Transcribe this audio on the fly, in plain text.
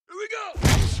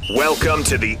Welcome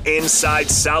to the Inside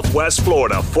Southwest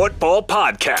Florida Football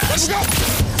Podcast. Let's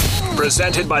go.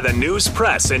 Presented by the News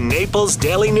Press and Naples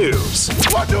Daily News.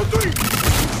 1, 2, 3.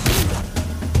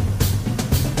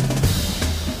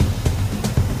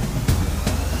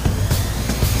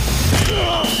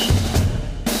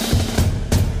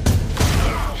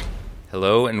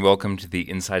 Hello and welcome to the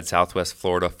Inside Southwest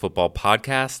Florida Football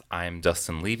Podcast. I'm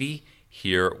Dustin Levy,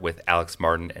 here with Alex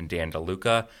Martin and Dan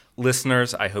DeLuca.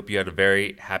 Listeners, I hope you had a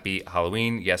very happy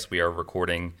Halloween. Yes, we are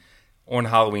recording on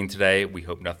Halloween today. We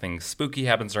hope nothing spooky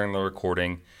happens during the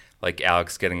recording, like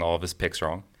Alex getting all of his picks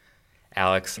wrong.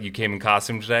 Alex, you came in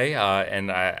costume today, and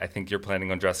I think you're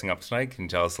planning on dressing up tonight. Can you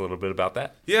tell us a little bit about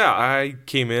that? Yeah, I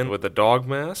came in with a dog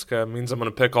mask. That means I'm going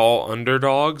to pick all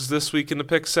underdogs this week in the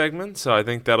pick segment, so I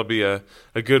think that'll be a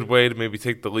good way to maybe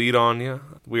take the lead on you.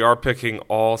 We are picking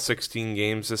all 16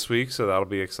 games this week, so that'll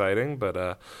be exciting.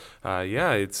 But,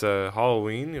 yeah, it's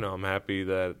Halloween. You know, I'm happy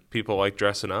that people like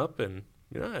dressing up, and,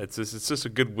 you know, it's just a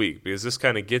good week because this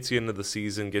kind of gets you into the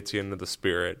season, gets you into the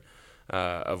spirit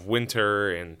of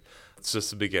winter, and it's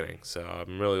just the beginning, so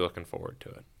I'm really looking forward to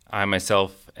it. I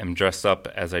myself am dressed up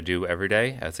as I do every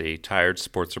day as a tired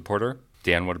sports reporter.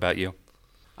 Dan, what about you?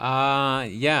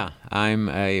 Yeah, I'm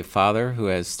a father who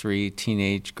has 3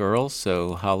 teenage girls,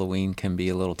 so Halloween can be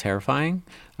a little terrifying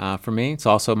for me. It's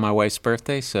also my wife's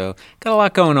birthday, so got a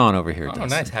lot going on over here. Oh, Dustin.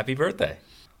 nice. Happy birthday.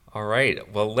 All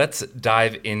right. Well, let's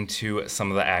dive into some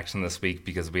of the action this week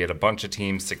because we had a bunch of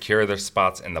teams secure their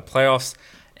spots in the playoffs.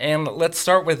 And let's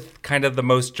start with kind of the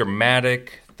most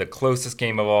dramatic, the closest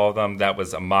game of all of them. That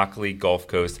was Immokalee Gulf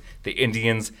Coast. The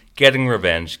Indians getting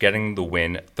revenge, getting the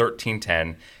win,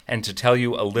 13-10. And to tell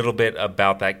you a little bit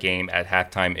about that game, at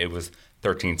halftime it was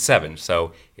 13-7.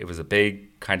 So it was a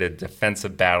big kind of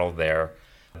defensive battle there.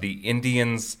 The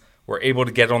Indians were able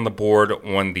to get on the board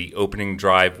on the opening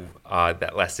drive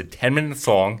that lasted 10 minutes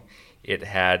long. It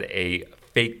had a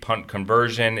fake punt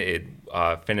conversion. It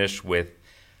finished with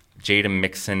Jaden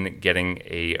Mixon getting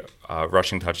a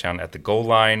rushing touchdown at the goal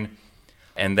line.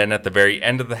 And then at the very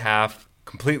end of the half,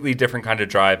 completely different kind of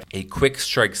drive, a quick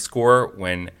strike score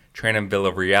when Tranan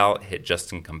Villarreal hit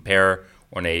Justin Compare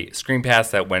on a screen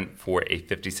pass that went for a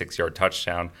 56-yard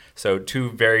touchdown. So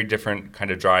 2 very different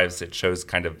kind of drives. It shows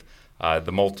kind of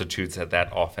the multitudes that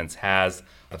offense has.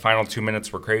 The final 2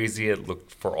 minutes were crazy. It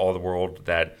looked for all the world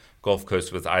that Gulf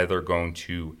Coast was either going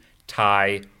to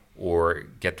tie or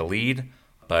get the lead.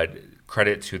 But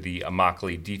credit to the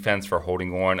Immokalee defense for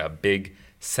holding on. A big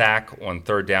sack on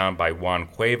third down by Juan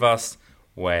Cuevas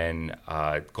when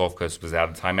Gulf Coast was out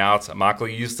of timeouts.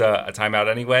 Immokalee used a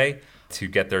timeout anyway to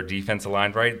get their defense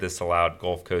aligned right. This allowed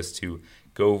Gulf Coast to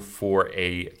go for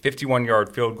a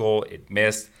 51-yard field goal. It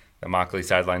missed. The Immokalee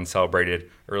sideline celebrated.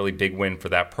 Early big win for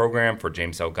that program for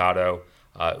James Delgado,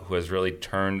 who has really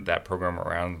turned that program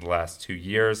around the last 2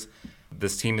 years.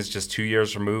 This team is just 2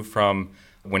 years removed from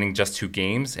winning just 2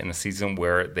 games in a season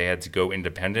where they had to go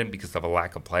independent because of a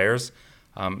lack of players.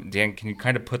 Dan, can you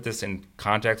kind of put this in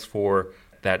context for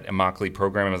that Immokalee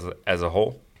program as a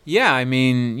whole? Yeah, I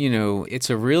mean, you know,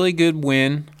 it's a really good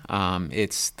win.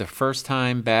 It's the first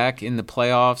time back in the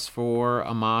playoffs for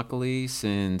Immokalee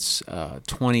since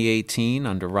 2018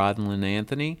 under Rodlin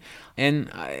Anthony.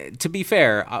 And to be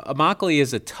fair, Immokalee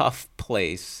is a tough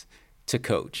place to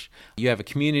coach. You have a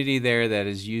community there that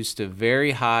is used to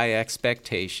very high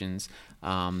expectations.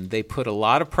 They put a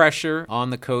lot of pressure on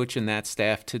the coach and that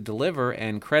staff to deliver,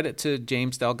 and credit to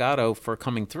James Delgado for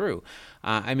coming through.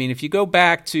 I mean, if you go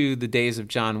back to the days of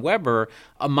John Weber,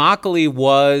 Immokalee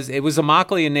was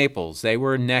Immokalee and Naples. They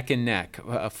were neck and neck.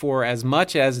 For as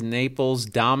much as Naples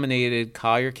dominated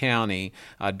Collier County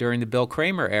during the Bill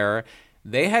Kramer era,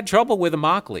 they had trouble with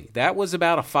Immokalee. That was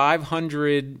about a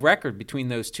 500 record between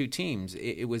those 2 teams.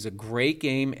 It was a great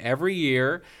game every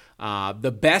year.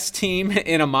 The best team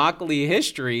in Immokalee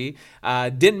history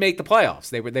didn't make the playoffs.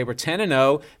 They were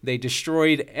 10-0. They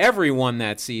destroyed everyone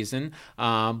that season,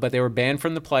 but they were banned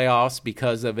from the playoffs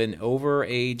because of an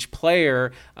overage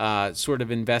player sort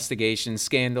of investigation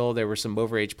scandal. There were some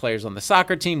overage players on the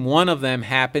soccer team. One of them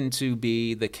happened to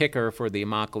be the kicker for the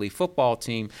Immokalee football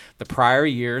team the prior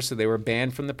year, so they were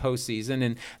banned from the postseason.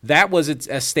 And that was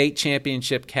a state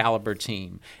championship caliber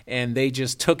team, and they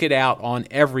just took it out on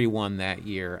everyone that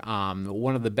year.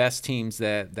 One of the best teams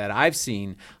that I've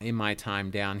seen in my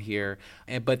time down here.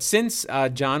 But since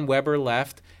John Weber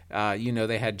left,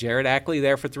 they had Jared Ackley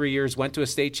there for 3 years, went to a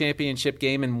state championship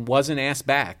game and wasn't asked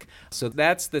back. So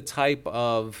that's the type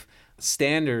of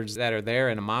standards that are there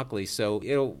in Immokalee. So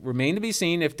it'll remain to be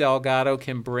seen if Delgado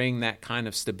can bring that kind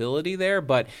of stability there.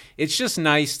 But it's just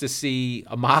nice to see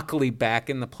Immokalee back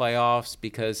in the playoffs,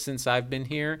 because since I've been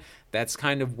here, that's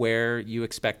kind of where you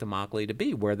expect Immokalee to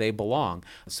be, where they belong.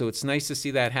 So it's nice to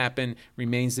see that happen.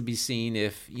 Remains to be seen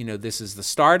if, this is the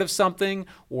start of something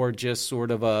or just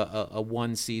sort of a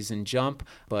one-season jump.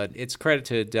 But it's credit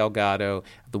to Delgado,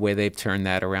 the way they've turned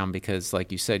that around, because, like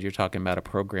you said, you're talking about a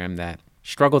program that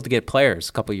struggled to get players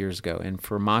a couple years ago. And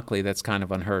for Immokalee, that's kind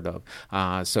of unheard of.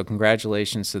 So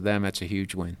congratulations to them. That's a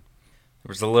huge win. There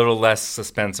was a little less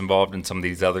suspense involved in some of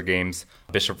these other games.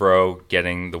 Bishop Rowe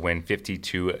getting the win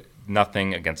 52-0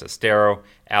 against Estero.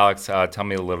 Alex, tell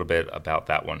me a little bit about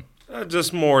that one.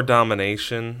 Just more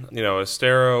domination.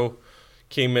 Estero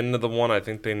came into the one. I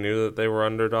think they knew that they were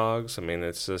underdogs. I mean,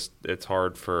 it's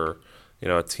hard for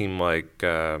a team like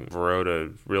Verot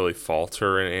to really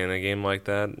falter in a game like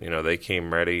that. They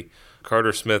came ready.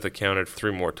 Carter Smith accounted for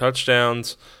 3 more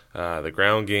touchdowns. The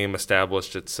ground game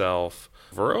established itself.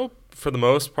 Verot, for the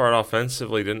most part,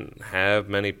 offensively didn't have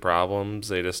many problems.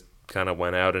 They just kind of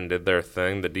went out and did their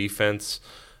thing. The defense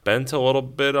bent a little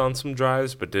bit on some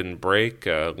drives but didn't break.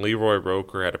 Leroy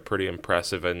Roker had a pretty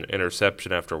impressive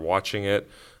interception after watching it.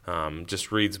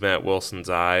 Just reads Matt Wilson's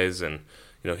eyes, and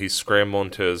he's scrambling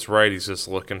to his right. He's just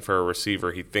looking for a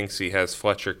receiver. He thinks he has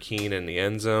Fletcher Keene in the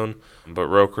end zone, but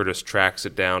Roker just tracks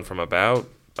it down from about,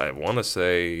 I want to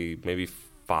say, maybe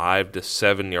 5 to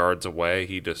 7 yards away.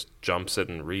 He just jumps it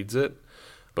and reads it.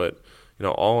 But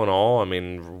all in all, I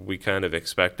mean, we kind of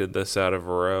expected this out of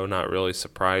Verot. Not really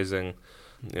surprising.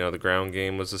 The ground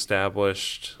game was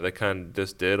established. They kind of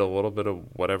just did a little bit of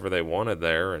whatever they wanted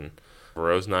there. And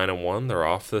Verot's 9-1. They're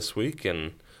off this week,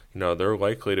 and they're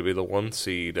likely to be the 1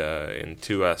 seed in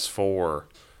 2S4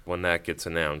 when that gets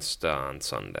announced on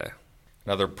Sunday.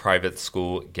 Another private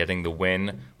school getting the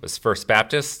win was First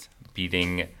Baptist,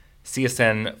 beating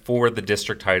CSN for the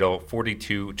district title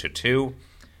 42-2.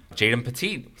 Jaden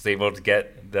Petit was able to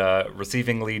get the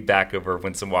receiving lead back over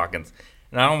Winston Watkins.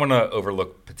 And I don't want to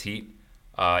overlook Petit.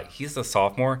 He's a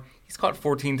sophomore. He's caught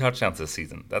 14 touchdowns this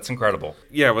season. That's incredible.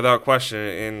 Yeah, without question.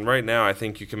 And right now, I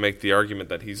think you can make the argument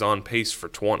that he's on pace for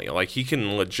 20. Like, he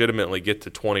can legitimately get to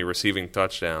 20 receiving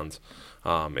touchdowns.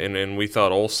 And we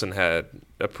thought Olsen had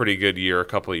a pretty good year a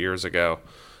couple of years ago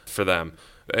for them.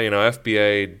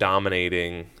 FBA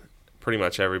dominating pretty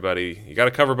much everybody. You got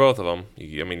to cover both of them.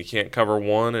 You can't cover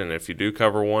one, and if you do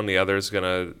cover one, the other's going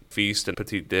to feast, and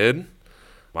Petit did.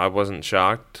 I wasn't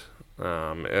shocked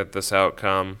at this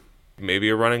outcome. Maybe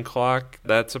a running clock.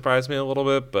 That surprised me a little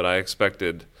bit, but I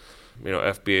expected,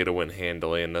 FBA to win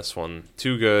handily in this one.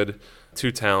 Too good,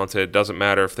 too talented. Doesn't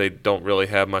matter if they don't really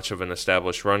have much of an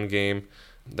established run game.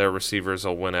 Their receivers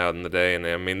will win out in the day. And,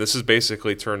 this is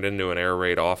basically turned into an air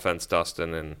raid offense,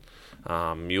 Dustin, and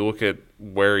you look at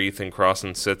where Ethan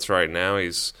Crossan sits right now.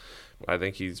 I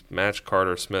think he's matched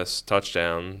Carter Smith's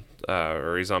touchdown,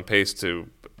 or he's on pace to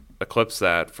eclipse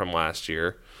that from last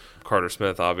year. Carter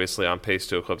Smith obviously on pace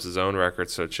to eclipse his own record,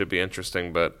 so it should be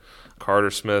interesting. But Carter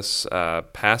Smith's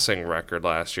passing record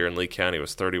last year in Lee County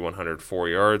was 3,104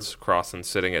 yards. Crossan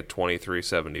sitting at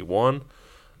 2,371.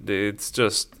 It's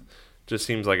just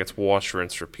seems like it's wash,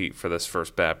 rinse, repeat for this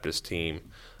First Baptist team.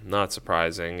 Not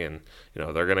surprising, and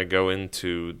they're going to go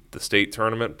into the state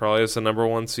tournament probably as the number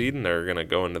 1 seed, and they're going to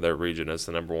go into their region as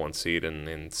the number 1 seed, and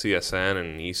CSN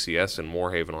and ECS and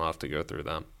Moorhaven will have to go through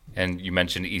them. And you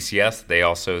mentioned ECS. They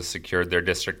also secured their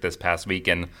district this past week,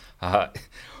 and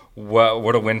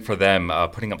what a win for them,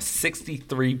 putting up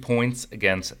 63 points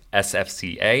against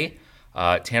SFCA.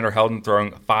 Tanner Heldon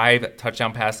throwing 5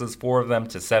 touchdown passes, 4 of them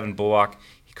to Seven Bullock.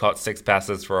 He caught 6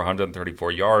 passes for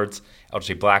 134 yards.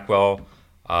 LJ Blackwell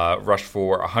rushed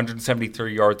for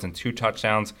 173 yards and 2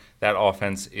 touchdowns. That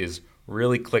offense is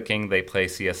really clicking. They play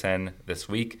CSN this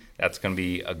week. That's going to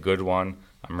be a good one.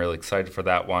 I'm really excited for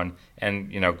that one.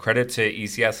 And, credit to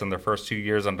ECS in their first 2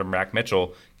 years under Mac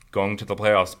Mitchell, going to the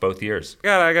playoffs both years.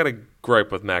 I got a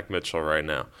gripe with Mac Mitchell right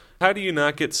now. How do you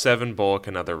not get Seven Bullock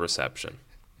another reception?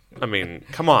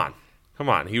 Come on.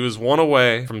 He was 1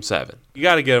 away from 7. You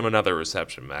got to get him another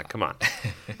reception, Mac. Come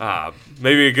on.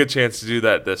 Maybe a good chance to do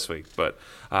that this week. But,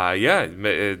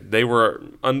 they were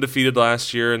undefeated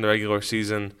last year in the regular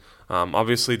season.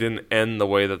 Obviously didn't end the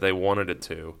way that they wanted it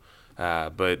to.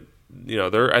 But,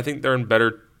 I think they're in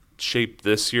better shape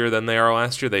this year than they are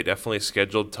last year. They definitely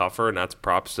scheduled tougher, and that's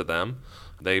props to them.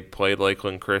 They played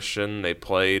Lakeland Christian. They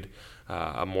played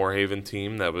a Moorhaven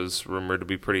team that was rumored to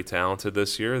be pretty talented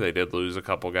this year. They did lose a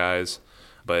couple guys,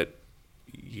 but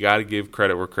you got to give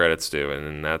credit where credit's due,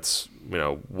 and that's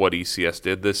what ECS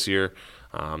did this year.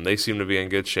 They seem to be in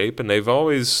good shape, and I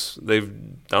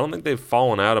don't think they've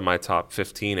fallen out of my top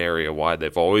 15 area wide.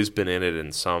 They've always been in it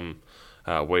in some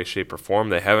way, shape, or form.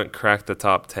 They haven't cracked the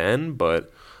top 10,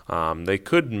 but they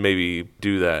could maybe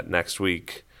do that next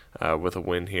week with a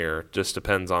win here. Just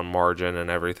depends on margin and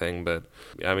everything, but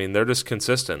I mean, they're just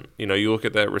consistent. You look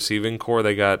at that receiving core,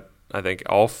 they got, I think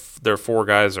all their 4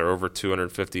 guys are over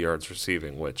 250 yards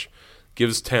receiving, which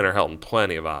gives Tanner Helton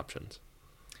plenty of options.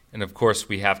 And of course,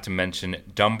 we have to mention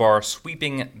Dunbar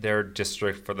sweeping their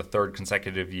district for the 3rd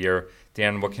consecutive year.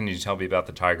 Dan, what can you tell me about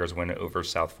the Tigers' win over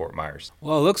South Fort Myers?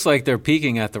 Well, it looks like they're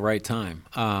peaking at the right time.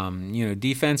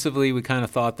 Defensively, we kind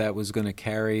of thought that was going to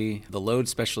carry the load,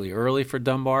 especially early for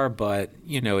Dunbar, but,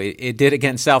 it did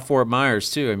against South Fort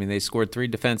Myers, too. I mean, they scored 3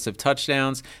 defensive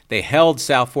touchdowns. They held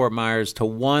South Fort Myers to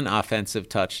 1 offensive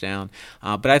touchdown.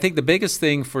 But I think the biggest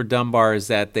thing for Dunbar is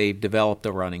that they've developed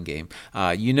a running game.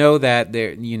 That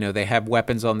they have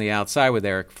weapons on the outside with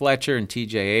Eric Fletcher and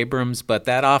TJ Abrams, but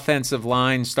that offensive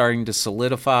line starting to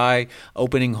solidify,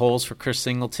 opening holes for Chris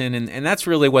Singleton, and that's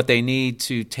really what they need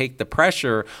to take the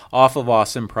pressure off of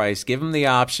Austin Price, give him the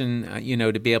option,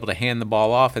 to be able to hand the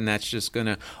ball off, and that's just going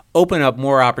to open up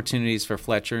more opportunities for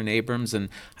Fletcher and Abrams. And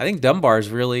I think Dunbar is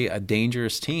really a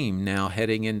dangerous team now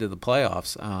heading into the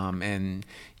playoffs.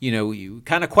 You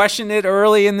kind of questioned it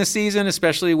early in the season,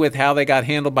 especially with how they got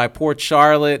handled by Port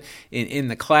Charlotte in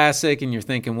the Classic, and you're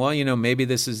thinking, well, maybe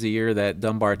this is the year that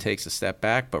Dunbar takes a step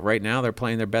back. But right now they're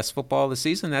playing their best football of the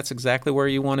season. That's exactly where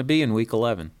you want to be in Week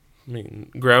 11. I mean,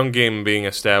 ground game being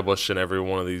established in every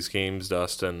one of these games,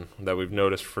 Dustin, that we've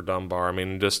noticed for Dunbar. I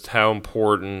mean, just how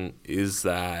important is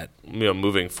that,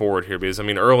 moving forward here? Because,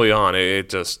 early on,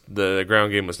 the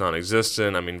ground game was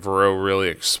non-existent. Vero really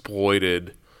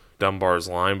exploited Dunbar's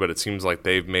line, but it seems like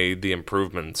they've made the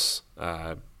improvements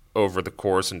over the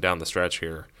course and down the stretch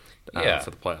here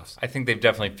for the playoffs. I think they've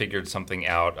definitely figured something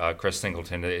out. Chris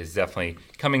Singleton is definitely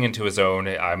coming into his own.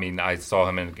 I saw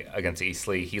him against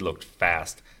Eastleigh. He looked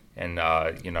fast. And,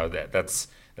 that's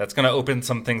going to open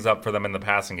some things up for them in the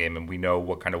passing game, and we know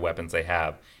what kind of weapons they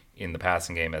have in the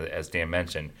passing game, as Dan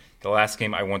mentioned. The last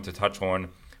game I want to touch on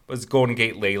was Golden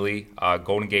Gate Lely.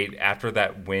 Golden Gate, after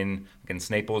that win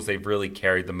against Naples, they've really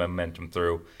carried the momentum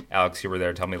through. Alex, you were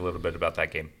there. Tell me a little bit about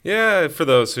that game. Yeah, for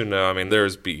those who know,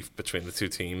 there's beef between the two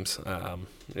teams,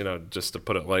 just to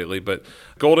put it lightly. But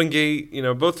Golden Gate,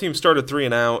 both teams started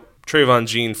 3-and-out. Trayvon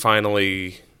Jean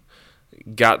finally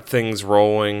got things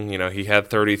rolling. He had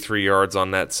 33 yards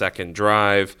on that second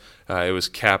drive. It was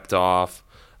capped off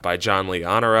by John Lee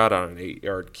Honorat on an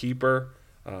 8-yard keeper.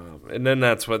 And then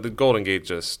that's what the Golden Gate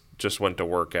just went to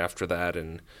work after that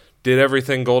and did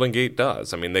everything Golden Gate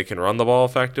does. They can run the ball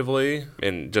effectively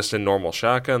and just in normal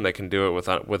shotgun. They can do it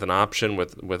with an option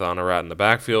with Honorat in the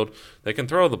backfield. They can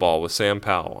throw the ball with Sam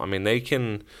Powell. They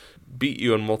can beat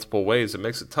you in multiple ways. It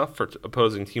makes it tough for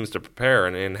opposing teams to prepare.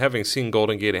 And having seen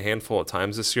Golden Gate a handful of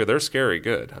times this year, they're scary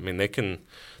good. They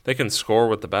can score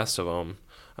with the best of them.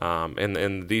 And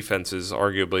the defense is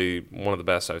arguably one of the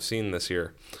best I've seen this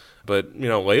year. But,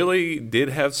 Lely did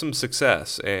have some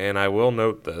success, and I will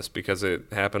note this because it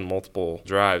happened multiple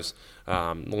drives.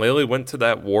 Lely went to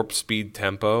that warp speed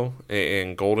tempo,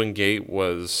 and Golden Gate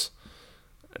was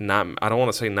not, I don't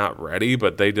want to say not ready,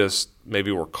 but they just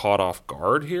maybe were caught off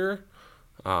guard here.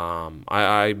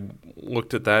 I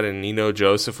looked at that, and Nino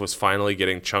Joseph was finally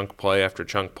getting chunk play after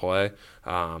chunk play.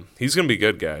 He's going to be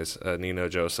good, guys. Nino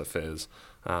Joseph is.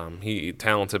 He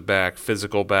talented back,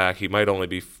 physical back. He might only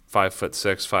be 5'6",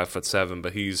 5'7",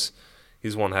 but he's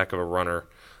one heck of a runner,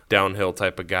 downhill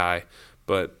type of guy.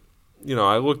 But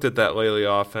I looked at that Lely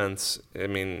offense.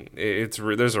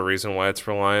 There's a reason why it's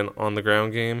reliant on the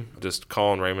ground game. Just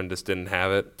Colin Raymond just didn't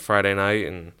have it Friday night,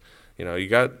 and you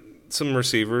got some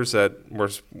receivers that were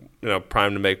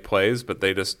primed to make plays, but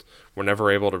they just were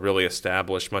never able to really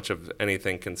establish much of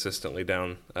anything consistently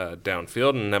downfield,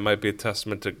 and that might be a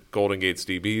testament to Golden Gate's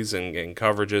DBs and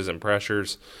coverages and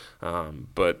pressures.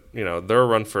 But they're a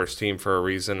run-first team for a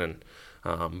reason, and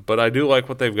but I do like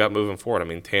what they've got moving forward.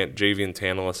 Javian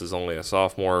Tanelis is only a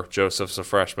sophomore. Joseph's a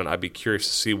freshman. I'd be curious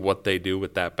to see what they do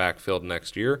with that backfield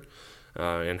next year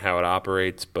and how it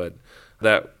operates. But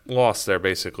that loss there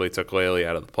basically took Lely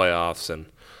out of the playoffs and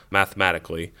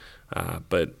mathematically.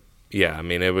 But yeah,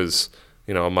 it was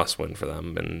a must-win for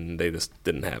them, and they just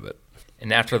didn't have it.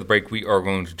 And after the break, we are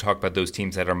going to talk about those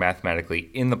teams that are mathematically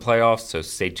in the playoffs, so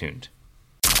stay tuned.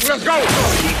 Let's go!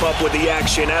 Keep up with the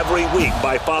action every week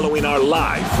by following our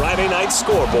live Friday night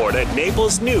scoreboard at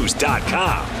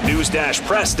naplesnews.com,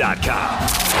 news-press.com,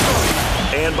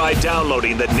 and by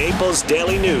downloading the Naples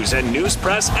Daily News and News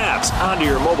Press apps onto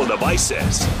your mobile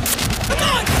devices. Come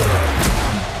on!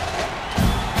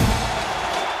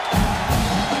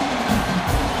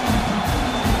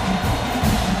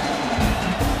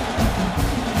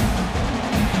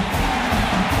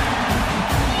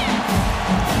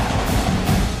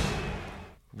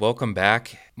 welcome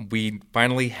back. We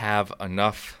finally have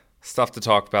enough stuff to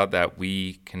talk about that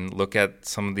we can look at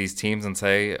some of these teams and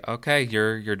say, okay,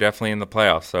 you're definitely in the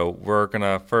playoffs. So we're going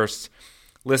to first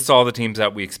list all the teams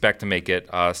that we expect to make it,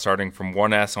 starting from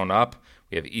 1S on up.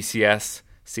 We have ECS,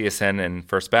 CSN, and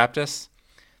First Baptist.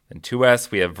 Then 2S,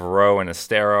 we have Varro and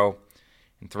Estero.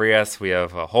 In 3S, we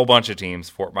have a whole bunch of teams,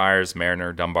 Fort Myers,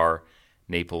 Mariner, Dunbar,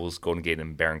 Naples, Golden Gate,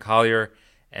 and Barron Collier.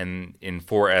 And in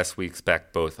 4S, we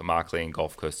expect both Immokalee and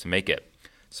Gulf Coast to make it.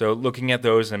 So looking at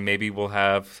those, and maybe we'll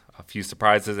have a few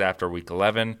surprises after Week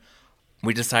 11,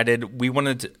 we decided we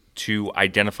wanted to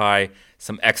identify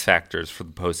some X factors for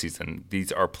the postseason.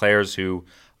 These are players who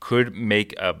could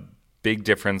make a big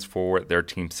difference for their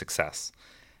team's success.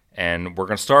 And we're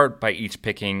going to start by each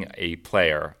picking a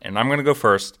player. And I'm going to go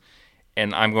first,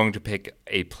 and I'm going to pick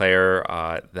a player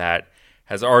that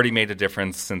has already made a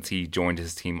difference since he joined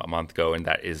his team a month ago, and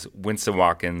that is Winston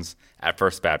Watkins at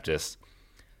First Baptist.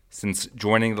 Since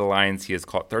joining the Lions, he has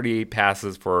caught 38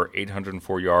 passes for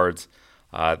 804 yards.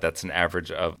 That's an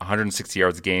average of 160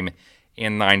 yards a game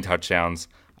and 9 touchdowns.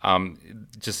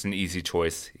 Just an easy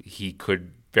choice. He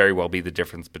could very well be the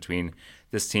difference between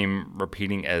this team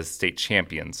repeating as state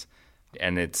champions.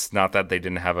 And it's not that they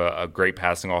didn't have a great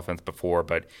passing offense before,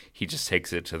 but he just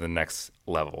takes it to the next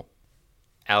level.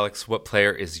 Alex, what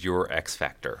player is your X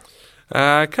factor?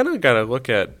 I kind of got to look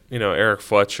at, Eric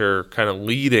Fletcher kind of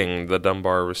leading the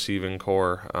Dunbar receiving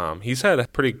corps. He's had a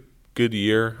pretty good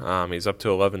year. He's up to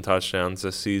 11 touchdowns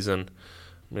this season.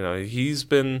 He's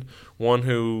been one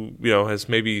who, has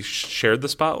maybe shared the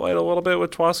spotlight a little bit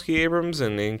with Twaski Abrams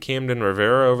and Camden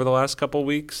Rivera over the last couple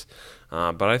weeks.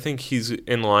 But I think he's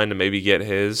in line to maybe get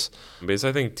his, because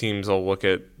I think teams will look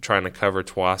at trying to cover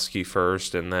Twaski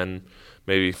first and then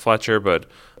maybe Fletcher. But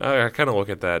I kind of look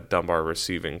at that Dunbar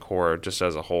receiving core just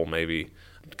as a whole, maybe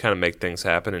kind of make things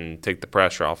happen and take the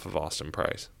pressure off of Austin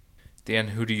Price. Dan,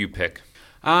 who do you pick?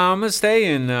 I'm going to stay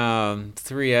in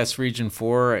 3S Region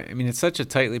 4. I mean, it's such a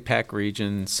tightly packed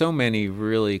region. So many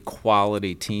really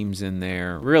quality teams in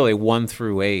there, really 1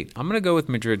 through 8. I'm going to go with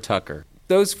Madrid Tucker.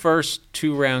 Those first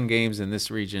 2-round games in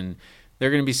this region,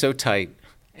 they're going to be so tight.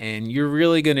 And you're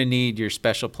really going to need your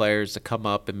special players to come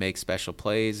up and make special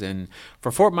plays. And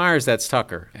for Fort Myers, that's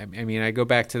Tucker. I mean, I go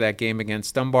back to that game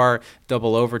against Dunbar,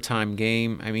 double overtime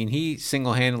game. I mean, he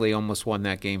single-handedly almost won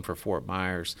that game for Fort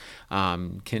Myers.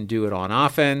 Can do it on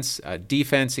offense.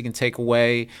 Defense, he can take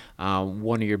away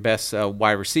one of your best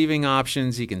wide receiving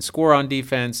options. He can score on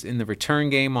defense. In the return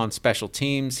game on special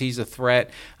teams, he's a threat.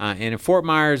 And if Fort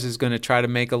Myers is going to try to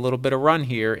make a little bit of run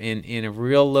here in a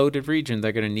real loaded region,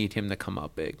 they're going to need him to come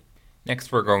up big.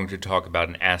 Next, we're going to talk about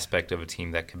an aspect of a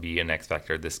team that can be an X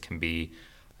factor. This can be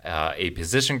a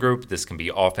position group. This can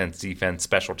be offense, defense,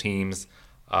 special teams.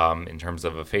 In terms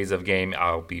of a phase of game,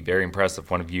 I'll be very impressed if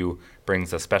one of you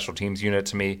brings a special teams unit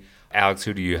to me. Alex,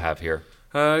 who do you have here?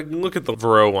 Look at the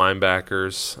Varro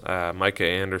linebackers, Micah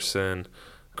Anderson,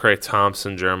 Craig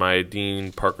Thompson, Jeremiah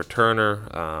Dean, Parker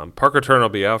Turner. Parker Turner will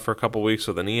be out for a couple weeks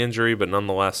with a knee injury, but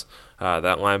nonetheless,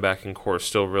 that linebacking core is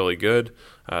still really good.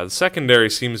 The secondary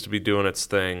seems to be doing its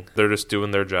thing. They're just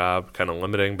doing their job, kind of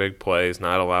limiting big plays,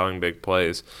 not allowing big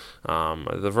plays.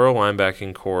 The Varro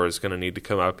linebacking core is going to need to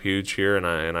come up huge here, and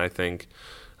I think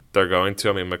they're going to.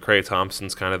 I mean, McCray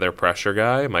Thompson's kind of their pressure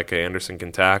guy. Micah Anderson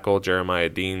can tackle. Jeremiah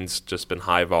Dean's just been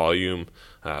high volume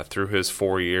through his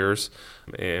 4 years.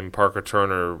 And Parker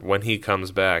Turner, when he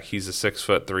comes back, he's a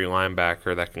 6'3"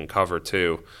 linebacker that can cover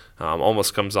too.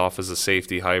 Almost comes off as a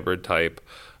safety hybrid type.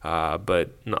 But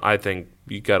I think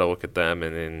you got to look at them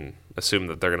and assume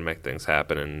that they're going to make things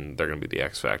happen, and they're going to be the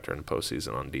X factor in the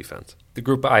postseason on defense. The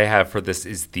group I have for this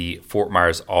is the Fort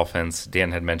Myers offense.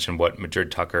 Dan had mentioned what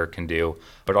Madrid Tucker can do,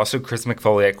 but also Chris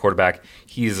McFoley at quarterback.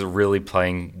 He's really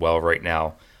playing well right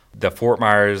now. The Fort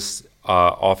Myers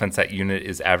offense, that unit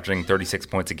is averaging 36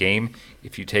 points a game.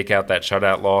 If you take out that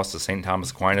shutout loss to St.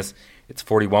 Thomas Aquinas, it's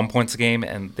 41 points a game,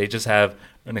 and they just have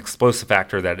an explosive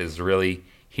factor that is really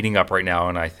heating up right now.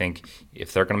 And I think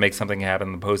if they're going to make something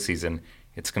happen in the postseason,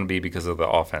 it's going to be because of the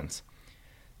offense.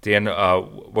 Dan,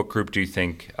 what group do you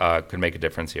think could make a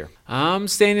difference here? I'm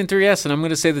staying in 3S, and I'm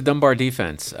going to say the Dunbar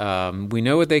defense. We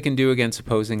know what they can do against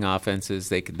opposing offenses.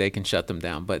 They can shut them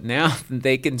down. But now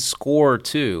they can score,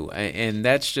 too. And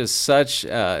that's just such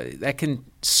that can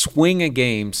swing a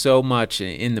game so much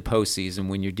in the postseason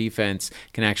when your defense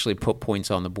can actually put points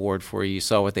on the board for you. You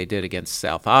saw what they did against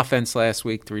South offense last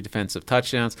week, 3 defensive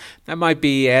touchdowns. That might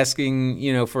be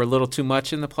asking, for a little too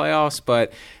much in the playoffs,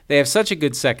 but they have such a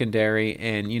good secondary,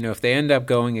 and, if they end up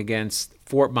going against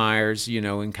Fort Myers,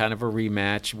 in kind of a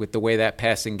rematch with the way that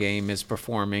passing game is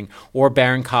performing, or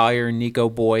Barron Collier and Nico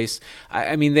Boyce,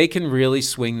 I mean, they can really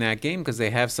swing that game because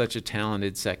they have such a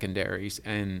talented secondaries.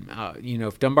 And,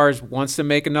 if Dunbar wants to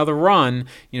make another run,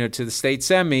 to the state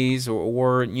semis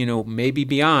or maybe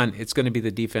beyond, it's going to be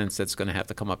the defense that's going to have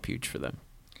to come up huge for them.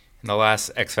 And the last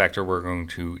X factor we're going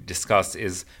to discuss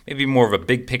is maybe more of a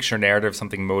big picture narrative,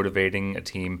 something motivating a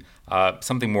team,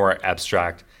 something more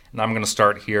abstract. And I'm going to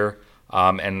start here.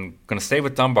 And going to stay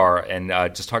with Dunbar and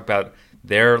just talk about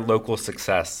their local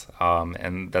success.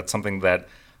 And that's something that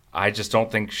I just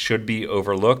don't think should be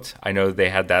overlooked. I know they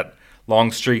had that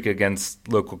long streak against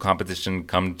local competition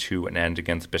come to an end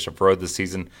against Bishop Road this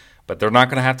season, but they're not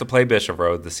going to have to play Bishop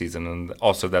Road this season. And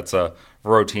also that's a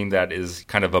road team that is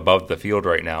kind of above the field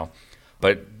right now.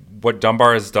 But what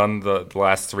Dunbar has done the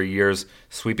last 3 years,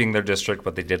 sweeping their district,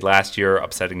 what they did last year,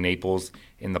 upsetting Naples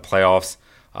in the playoffs,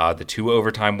 the 2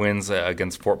 overtime wins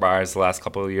against Fort Myers the last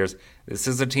couple of years. This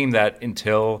is a team that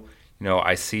until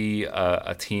I see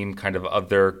a team kind of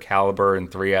their caliber in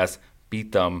 3S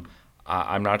beat them,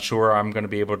 I'm not sure I'm going to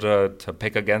be able to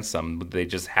pick against them. They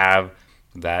just have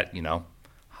that,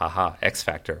 X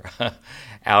factor.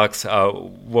 Alex,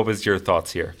 what was your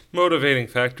thoughts here? Motivating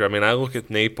factor. I mean, I look at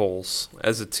Naples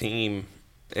as a team,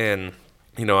 and,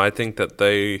 I think that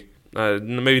they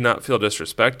maybe not feel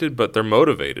disrespected, but they're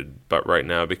motivated. But right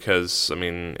now, because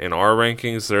in our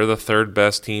rankings, they're the 3rd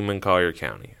best team in Collier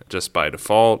County, just by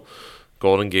default.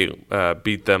 Golden Gate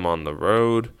beat them on the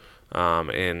road,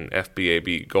 and FBA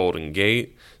beat Golden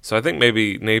Gate. So I think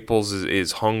maybe Naples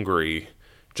is hungry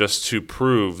just to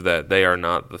prove that they are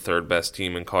not the 3rd best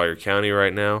team in Collier County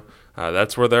right now.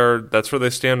 That's where they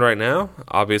stand right now.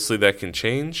 Obviously, that can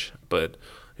change, but.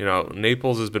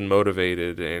 Naples has been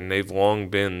motivated, and they've long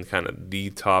been kind of the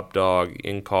top dog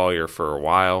in Collier for a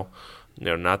while.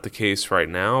 Not the case right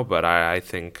now, but I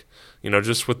think,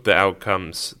 just with the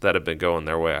outcomes that have been going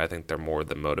their way, I think they're more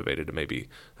than motivated to maybe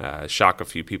shock a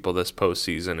few people this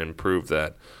postseason and prove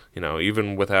that,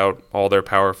 even without all their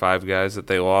Power 5 guys that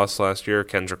they lost last year,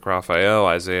 Kendrick Raphael,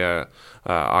 Isaiah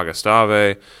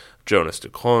Augustave, Jonas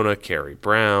DeClona, Kerry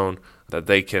Brown, that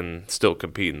they can still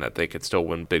compete and that they could still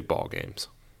win big ball games.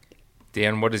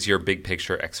 Dan, what is your big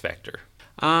picture X factor?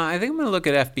 I think I'm going to look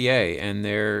at FBA and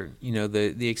their,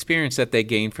 the experience that they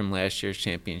gained from last year's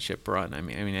championship run. I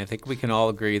mean, I think we can all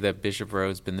agree that Bishop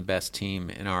Road's been the best team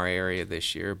in our area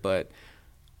this year, but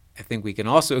I think we can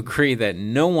also agree that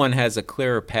no one has a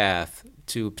clearer path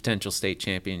to a potential state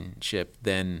championship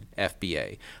than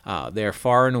FBA. They're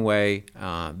far and away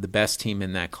the best team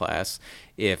in that class.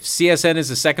 If CSN is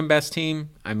the 2nd best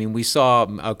team, we saw,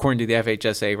 according to the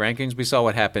FHSA rankings, we saw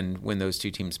what happened when those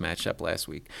 2 teams matched up last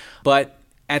week. But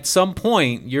at some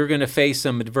point, you're going to face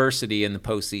some adversity in the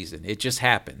postseason. It just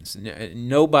happens.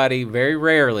 Nobody, very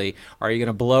rarely, are you going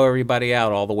to blow everybody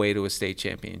out all the way to a state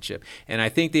championship. And I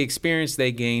think the experience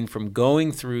they gained from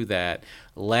going through that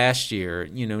last year,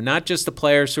 not just the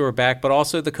players who are back, but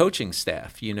also the coaching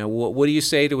staff. What do you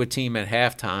say to a team at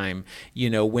halftime,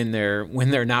 when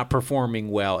they're not performing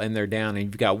well and they're down and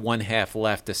you've got 1 half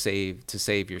left to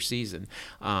save your season?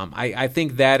 I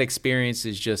think that experience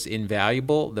is just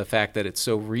invaluable. The fact that it's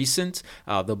so recent,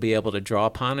 they'll be able to draw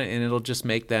upon it, and it'll just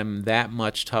make them that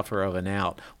much tougher of an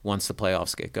out once the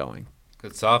playoffs get going.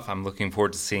 Good stuff. I'm looking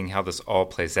forward to seeing how this all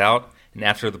plays out. And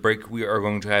after the break, we are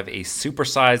going to have a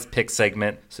supersized pick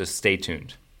segment, so stay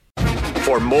tuned.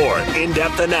 For more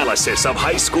in-depth analysis of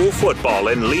high school football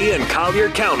in Lee and Collier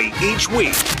County each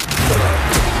week,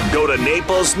 go to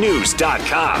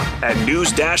naplesnews.com and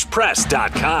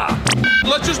news-press.com.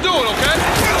 Let's just do it,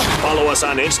 okay? Follow us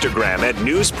on Instagram at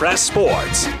News Press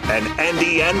Sports and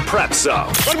NDN Prep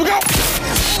Zone. Let we go!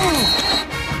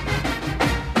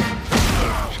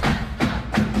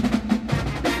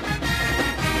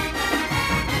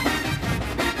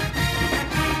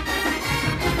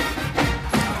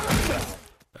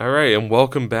 All right, and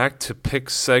welcome back to Pick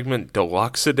Segment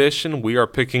Deluxe Edition. We are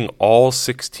picking all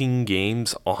 16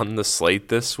 games on the slate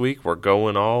this week. We're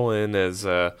going all in as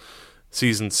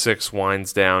Season 6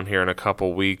 winds down here in a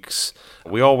couple weeks.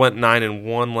 We all went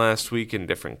 9-1 last week in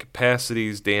different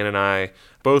capacities. Dan and I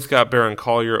both got Barron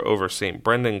Collier over St.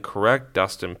 Brendan correct.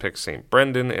 Dustin picked St.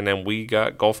 Brendan, and then we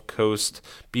got Gulf Coast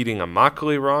beating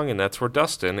Immokalee wrong, and that's where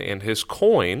Dustin and his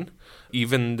coin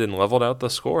evened and leveled out the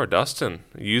score. Dustin,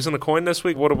 you using the coin this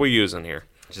week? What are we using here?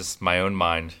 Just my own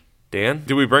mind. Dan,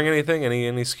 do we bring anything?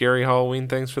 Any scary Halloween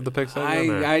things for the pick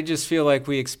segment? I just feel like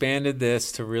we expanded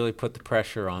this to really put the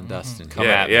pressure on Dustin. Come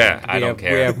at me. I don't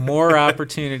care. We have more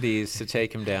opportunities to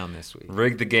take him down this week.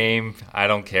 Rig the game. I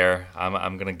don't care.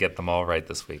 I'm going to get them all right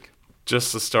this week.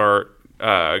 Just to start,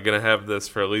 going to have this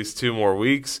for at least 2 more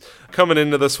weeks. Coming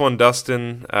into this one,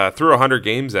 Dustin, through 100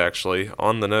 games actually,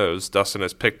 on the nose, Dustin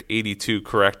has picked 82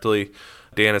 correctly.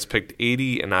 Dan has picked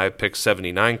 80, and I have picked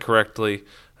 79 correctly.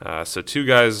 So 2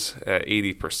 guys at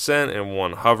 80% and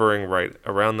 1 hovering right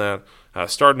around that.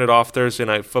 Starting it off Thursday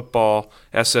Night Football,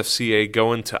 SFCA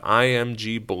going to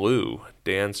IMG Blue.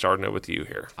 Dan, starting it with you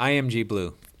here. IMG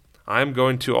Blue. I'm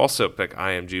going to also pick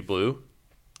IMG Blue.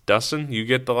 Dustin, you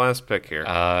get the last pick here.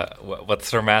 What's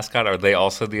their mascot? Are they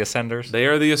also the Ascenders? They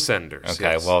are the Ascenders.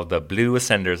 Okay, yes. well, the Blue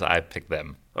Ascenders, I picked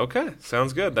them. Okay,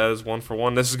 sounds good. That is 1 for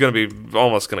 1. This is going to be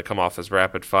almost going to come off as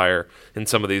rapid fire in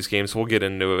some of these games. We'll get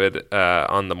into it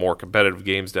on the more competitive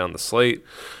games down the slate.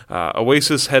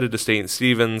 Oasis headed to St.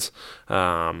 Stephen's.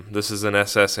 This is an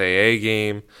SSAA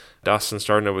game. Dustin,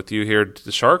 starting it with you here.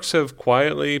 The Sharks have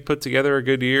quietly put together a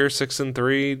good year,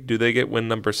 6-3. Do they get win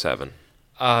number 7?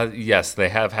 Yes, they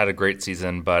have had a great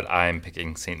season, but I'm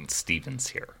picking St. Stephen's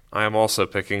here. I am also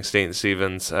picking St.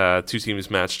 Stephen's. 2 teams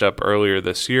matched up earlier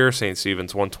this year. St.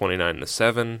 Stephen's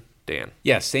 129-7. Dan.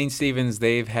 Yes, St. Stephen's,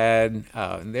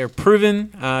 they're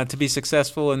proven to be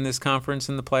successful in this conference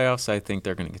in the playoffs. I think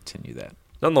they're going to continue that.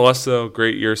 Nonetheless, though,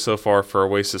 great year so far for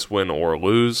Oasis, win or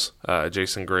lose.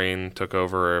 Jason Green took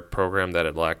over a program that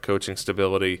had lacked coaching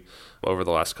stability over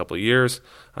the last couple of years.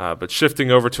 But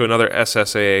shifting over to another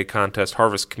SSAA contest,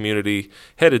 Harvest Community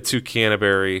headed to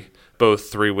Canterbury,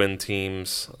 both 3-win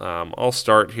teams. I'll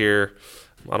start here.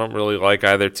 I don't really like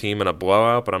either team in a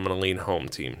blowout, but I'm going to lean home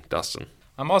team. Dustin.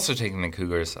 I'm also taking the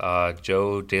Cougars.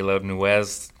 Joe De La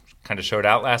Nuez kind of showed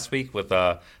out last week with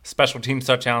a special teams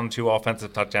touchdown, 2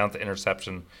 offensive touchdowns,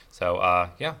 interception. So,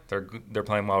 they're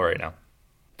playing well right now.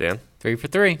 Dan? 3 for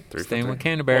 3. 3 Staying for 3. with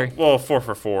Canterbury. Well, 4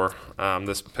 for 4.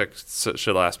 This pick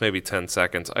should last maybe 10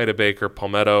 seconds. Ida Baker,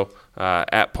 Palmetto.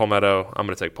 At Palmetto, I'm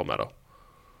going to take Palmetto.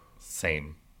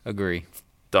 Same. Agree.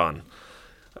 Done.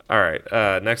 All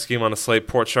right, next game on the slate,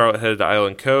 Port Charlotte headed to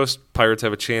Island Coast. Pirates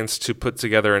have a chance to put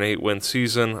together an 8-win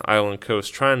season. Island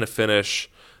Coast trying to finish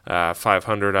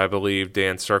 500, I believe.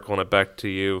 Dan, circling it back to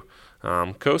you.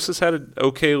 Coast has had an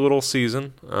okay little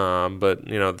season, but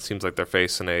it seems like they're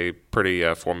facing a pretty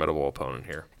formidable opponent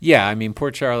here. Yeah, I mean,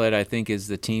 Port Charlotte, I think, is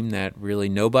the team that really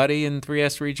nobody in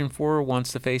 3S Region 4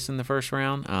 wants to face in the first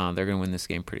round. They're going to win this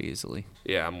game pretty easily.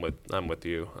 Yeah, I'm with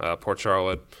you. Port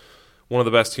Charlotte, one of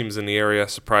the best teams in the area.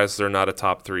 Surprised they're not a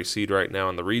top 3 seed right now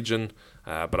in the region,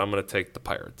 but I'm going to take the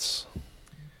Pirates.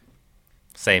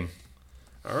 Same.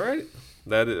 All right.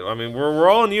 We're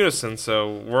all in unison,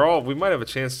 so we might have a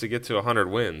chance to get to 100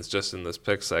 wins just in this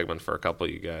pick segment for a couple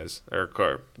of you guys.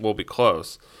 We'll be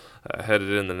close,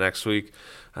 headed in the next week.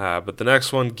 But the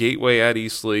next one, Gateway at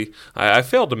Eastleigh. I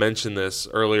failed to mention this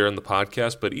earlier in the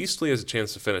podcast, but Eastleigh has a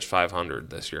chance to finish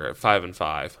 500 this year at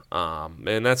 5-5,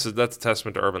 and that's a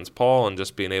testament to Urban's Paul and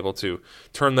just being able to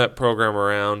turn that program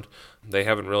around. They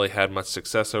haven't really had much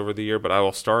success over the year, but I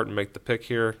will start and make the pick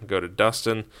here. Go to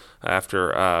Dustin after,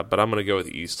 but I'm going to go with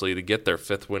Eastleigh to get their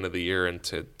 5th win of the year and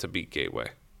to beat Gateway.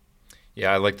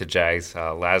 Yeah, I like the Jags.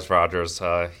 Laz Rogers,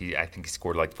 I think he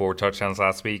scored like 4 touchdowns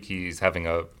last week. He's having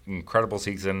an incredible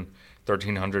season,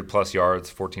 1,300-plus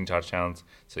yards, 14 touchdowns.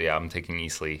 So, yeah, I'm taking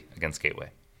Eastleigh against Gateway.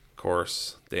 Of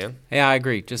course. Dan? Yeah, I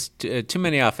agree. Just too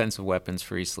many offensive weapons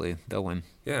for Eastleigh. They'll win.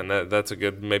 Yeah, and that's a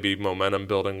good maybe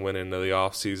momentum-building win into the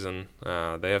offseason.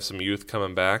 They have some youth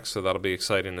coming back, so that'll be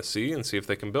exciting to see and see if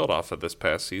they can build off of this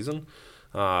past season.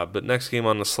 But next game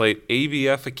on the slate,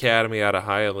 AVF Academy out of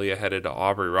Hialeah headed to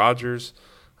Aubrey Rogers.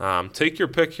 Take your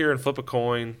pick here and flip a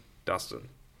coin. Dustin.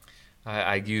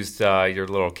 I used your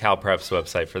little CalPreps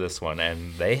website for this one,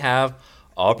 and they have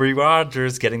Aubrey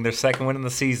Rogers getting their 2nd win in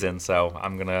the season, so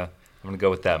I'm gonna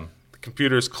go with them. The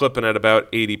computer's clipping at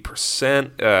about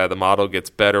 80%. The model gets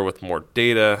better with more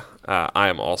data. I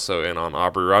am also in on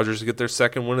Aubrey Rogers to get their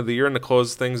 2nd win of the year and to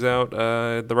close things out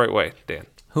the right way. Dan.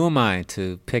 Who am I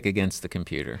to pick against the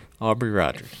computer? Aubrey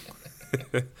Rogers.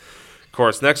 Of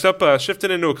course. Next up, shifting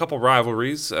into a couple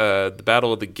rivalries. The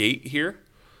Battle of the Gate here.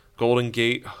 Golden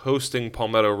Gate hosting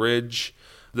Palmetto Ridge.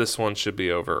 This one should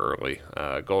be over early.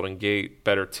 Golden Gate,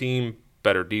 better team,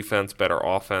 better defense, better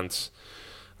offense.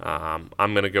 I'm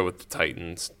going to go with the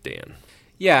Titans. Dan.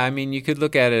 Yeah, I mean, you could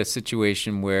look at a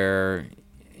situation where,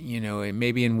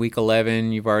 maybe in week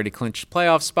 11 you've already clinched a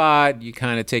playoff spot. You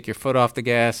kind of take your foot off the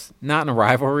gas. Not in a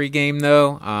rivalry game,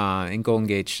 though. And Golden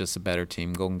Gate's just a better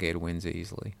team. Golden Gate wins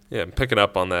easily. Yeah, and picking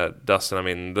up on that, Dustin, I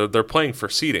mean, they're playing for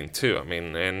seeding, too. I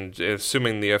mean, and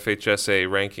assuming the FHSA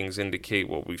rankings indicate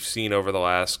what we've seen over the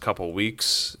last couple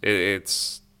weeks,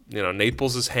 it's,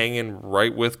 Naples is hanging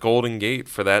right with Golden Gate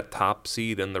for that top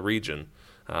seed in the region.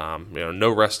 No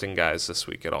resting guys this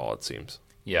week at all, it seems.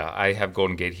 Yeah, I have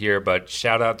Golden Gate here, but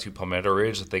shout out to Palmetto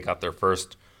Ridge. They got their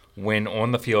first win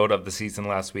on the field of the season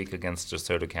last week against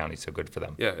DeSoto County, so good for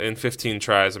them. Yeah, in 15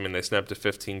 tries. I mean, they snapped a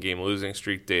 15-game losing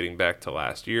streak dating back to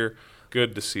last year.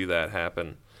 Good to see that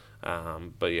happen.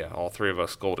 But yeah, all three of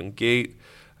us Golden Gate,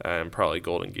 and probably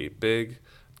Golden Gate big.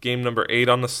 Game number 8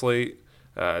 on the slate,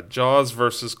 Jaws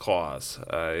versus Claws.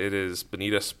 It is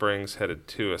Bonita Springs headed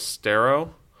to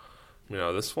Estero.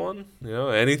 This one,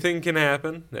 anything can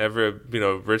happen.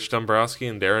 Rich Dombrowski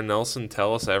and Darren Nelson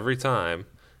tell us every time,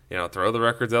 throw the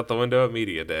records out the window at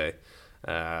media day.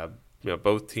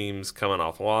 Both teams coming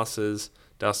off losses.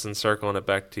 Dustin, circling it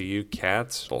back to you.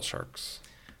 Cats, Bull Sharks.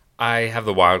 I have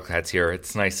the Wildcats here.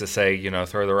 It's nice to say,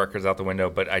 throw the records out the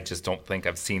window, but I just don't think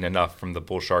I've seen enough from the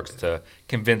Bull Sharks to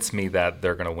convince me that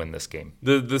they're going to win this game.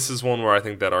 This is one where I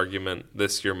think that argument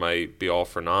this year might be all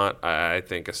for naught. I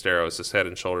think Estero is just head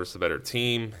and shoulders the better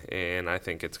team, and I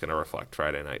think it's going to reflect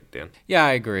Friday night, Dan. Yeah,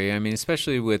 I agree. I mean,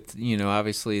 especially with,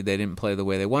 obviously they didn't play the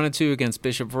way they wanted to against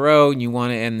Bishop Verot, and you want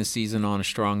to end the season on a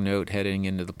strong note heading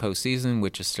into the postseason,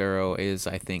 which Estero is,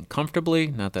 I think, comfortably.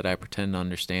 Not that I pretend to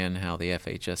understand how the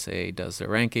FHSA does their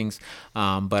rankings,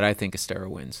 but I think Estero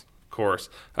wins. Of course.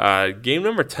 Game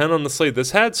number 10 on the slate.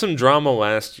 This had some drama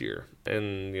last year,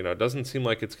 and it doesn't seem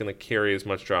like it's going to carry as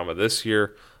much drama this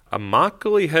year.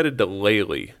 Immokalee headed to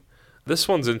Lely. This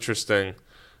one's interesting.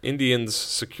 Indians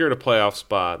secured a playoff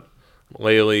spot.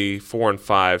 Lely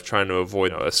 4-5, trying to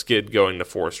avoid a skid going to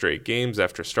 4 straight games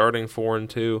after starting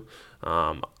 4-2.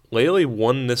 Lely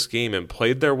won this game and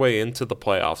played their way into the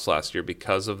playoffs last year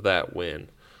because of that win.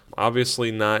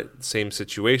 Obviously not same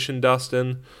situation,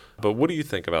 Dustin, but what do you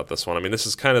think about this one? I mean, this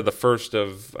is kind of the first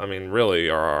of, really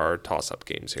our toss-up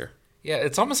games here. Yeah,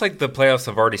 it's almost like the playoffs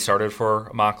have already started for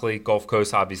Immokalee. Gulf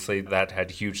Coast, obviously, that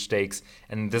had huge stakes.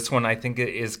 And this one, I think,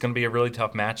 is going to be a really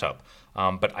tough matchup.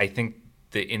 But I think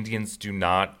the Indians do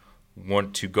not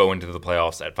want to go into the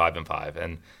playoffs at 5-5.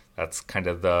 And that's kind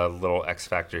of the little X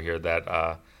factor here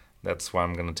that's why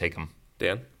I'm going to take them.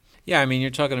 Dan? Yeah, I mean, you're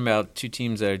talking about two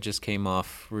teams that just came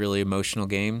off really emotional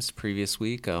games previous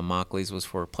week. Mockleys was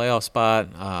for a playoff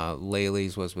spot.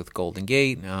 Lely's was with Golden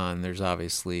Gate, and there's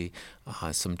obviously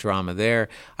some drama there.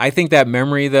 I think that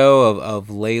memory, though,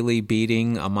 of Lely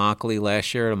beating Immokalee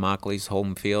last year at Immokalee's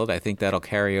home field, I think that'll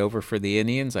carry over for the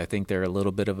Indians. I think they're a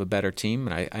little bit of a better team,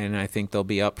 and I think they'll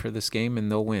be up for this game,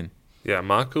 and they'll win. Yeah,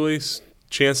 Immokalee's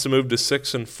chance to move to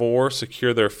 6-4,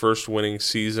 secure their first winning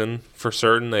season for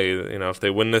certain. They, if they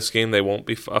win this game, they won't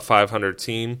be a 500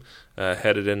 team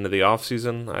headed into the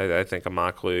offseason. I think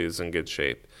Immokalee is in good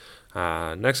shape.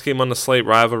 Next game on the slate,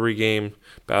 rivalry game,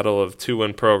 battle of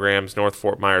 2-win programs. North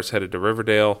Fort Myers headed to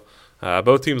Riverdale.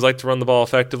 Both teams like to run the ball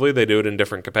effectively. They do it in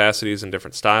different capacities and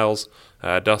different styles.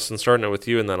 Dustin, starting it with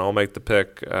you, and then I'll make the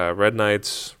pick. Red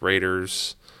Knights,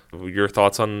 Raiders. Your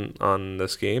thoughts on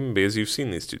this game, because you've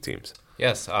seen these two teams.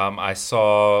 Yes, I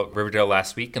saw Riverdale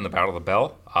last week in the Battle of the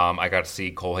Bell. I got to see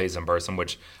Cole Hayes in person,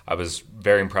 which I was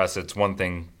very impressed. It's one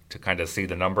thing to kind of see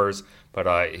the numbers,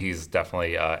 but he's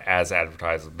definitely, as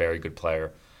advertised, a very good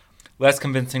player. Less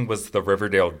convincing was the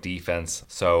Riverdale defense,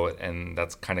 and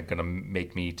that's kind of going to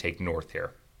make me take North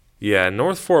here. Yeah,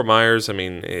 North Fort Myers,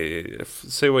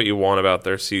 say what you want about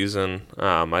their season.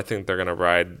 I think they're going to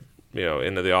ride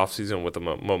into the offseason with the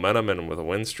momentum and with a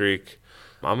win streak.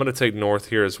 I'm going to take North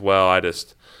here as well.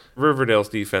 Riverdale's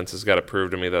defense has got to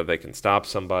prove to me that they can stop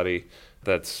somebody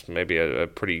that's maybe a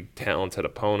pretty talented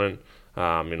opponent.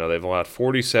 They've allowed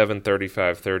 47,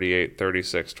 35, 38,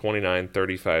 36, 29,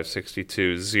 35,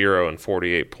 62, 0, and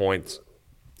 48 points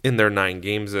in their 9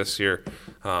 games this year.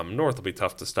 North will be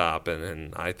tough to stop,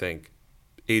 and I think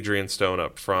Adrian Stone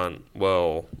up front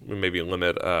will maybe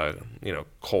limit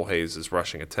Cole Hayes'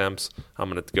 rushing attempts. I'm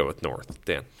going to go with North.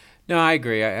 Dan? No, I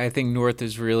agree. I think North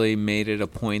has really made it a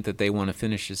point that they want to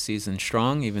finish the season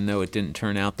strong, even though it didn't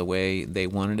turn out the way they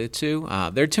wanted it to.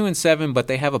 They're 2-7, but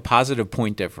they have a positive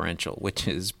point differential, which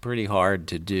is pretty hard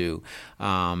to do.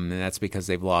 And that's because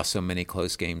they've lost so many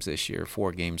close games this year,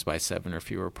 4 games by 7 or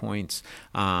fewer points.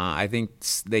 I think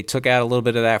they took out a little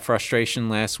bit of that frustration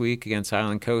last week against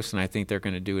Highland Coast, and I think they're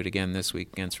going to do it again this week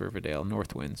against Riverdale.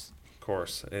 North wins.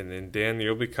 Course. And Dan,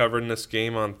 you'll be covering this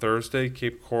game on Thursday.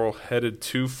 Cape Coral headed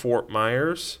to Fort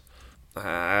Myers.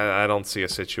 I don't see a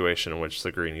situation in which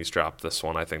the Greenies drop this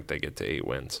one. I think they get to 8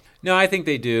 wins. No, I think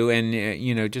they do.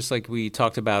 And, just like we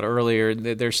talked about earlier,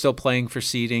 they're still playing for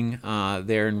seeding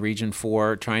there in Region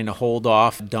 4, trying to hold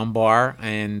off Dunbar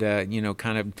and,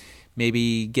 kind of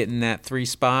maybe getting that 3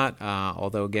 spot.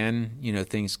 Although, again,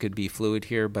 things could be fluid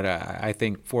here. But I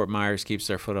think Fort Myers keeps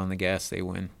their foot on the gas. They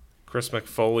win. Chris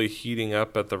McFoley heating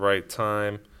up at the right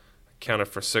time. Counted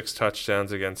for 6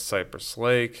 touchdowns against Cypress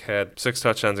Lake, had 6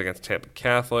 touchdowns against Tampa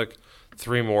Catholic,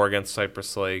 3 more against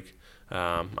Cypress Lake.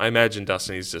 I imagine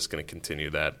Dustin, he's just going to continue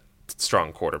that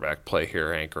strong quarterback play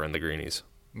here, anchoring the Greenies.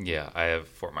 Yeah, I have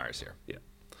Fort Myers here. Yeah.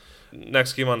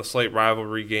 Next game on the slate,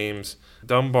 rivalry games.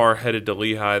 Dunbar headed to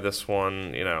Lehigh this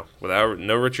one, without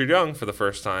no Richard Young for the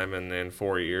first time in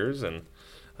 4 years, and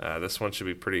this one should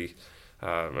be pretty.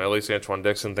 At least Antoine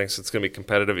Dixon thinks it's going to be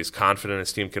competitive. He's confident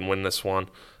his team can win this one.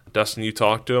 Dustin, you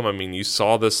talked to him. I mean, you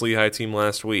saw this Lehigh team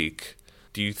last week.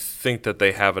 Do you think that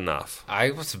they have enough? I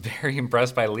was very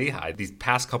impressed by Lehigh. These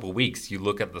past couple weeks, you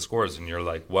look at the scores and you're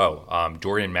like, whoa.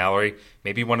 Dorian Mallory,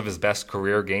 maybe one of his best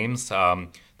career games,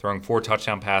 throwing 4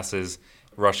 touchdown passes,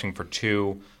 rushing for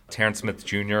 2. Terrence Smith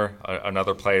Jr.,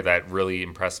 another player that really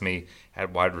impressed me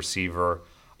at wide receiver.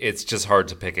 It's just hard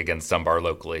to pick against Dunbar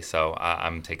locally, so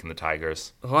I'm taking the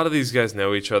Tigers. A lot of these guys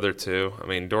know each other, too. I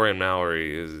mean, Dorian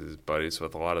Mallory is buddies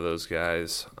with a lot of those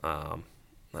guys.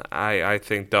 I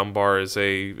think Dunbar is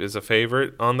a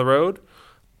favorite on the road,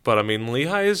 but, I mean,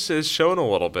 Lehigh is shown a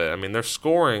little bit. I mean, they're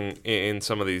scoring in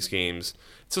some of these games.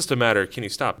 It's just a matter of, can you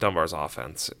stop Dunbar's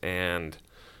offense? And,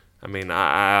 I mean,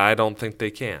 I don't think they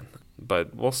can,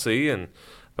 but we'll see,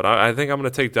 But I think I'm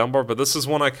going to take Dunbar, but this is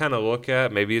one I kind of look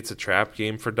at. Maybe it's a trap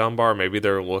game for Dunbar. Maybe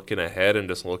they're looking ahead and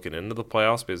just looking into the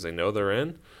playoffs because they know they're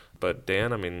in. But,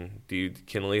 Dan, I mean,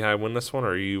 can Lehigh win this one,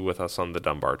 or are you with us on the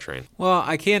Dunbar train? Well,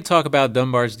 I can't talk about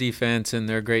Dunbar's defense and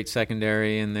their great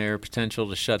secondary and their potential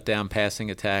to shut down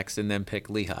passing attacks and then pick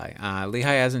Lehigh.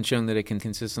 Lehigh hasn't shown that it can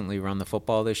consistently run the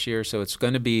football this year, so it's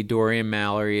going to be Dorian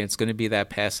Mallory. It's going to be that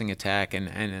passing attack,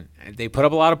 and they put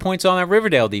up a lot of points on that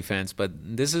Riverdale defense, but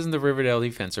this isn't the Riverdale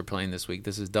defense they're playing this week.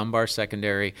 This is Dunbar's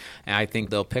secondary, and I think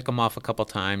they'll pick them off a couple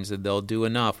times, and they'll do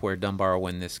enough where Dunbar will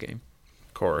win this game.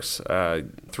 Course.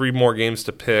 3 more games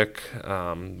to pick.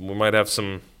 We might have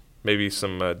some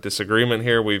disagreement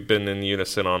here. We've been in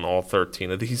unison on all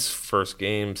 13 of these first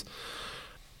games.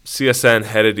 CSN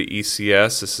headed to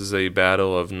ECS. This is a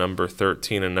battle of number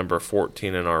 13 and number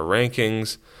 14 in our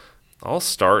rankings. I'll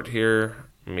start here.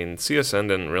 I mean, CSN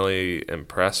didn't really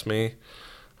impress me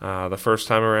the first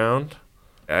time around.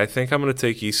 I think I'm going to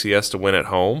take ECS to win at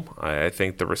home. I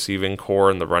think the receiving core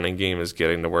and the running game is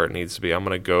getting to where it needs to be. I'm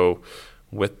going to go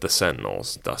with the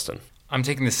Sentinels. Dustin? I'm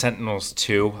taking the Sentinels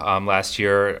too. Last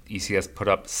year, ECS put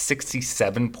up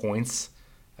 67 points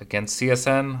against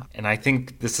CSN, and I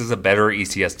think this is a better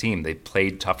ECS team. They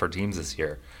played tougher teams this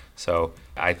year, so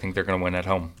I think they're going to win at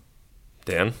home.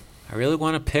 Dan? I really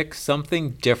want to pick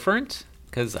something different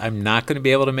because I'm not going to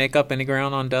be able to make up any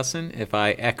ground on Dustin if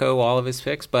I echo all of his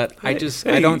picks, but I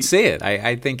don't see it.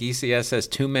 I think ECS has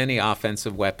too many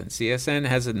offensive weapons. CSN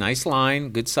has a nice line,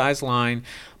 good-sized line,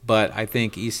 but I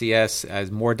think ECS is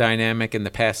more dynamic in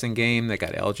the passing game. They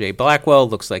got LJ Blackwell.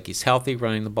 Looks like he's healthy,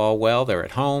 running the ball well. They're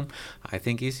at home. I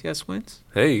think ECS wins.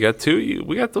 Hey, you got 2.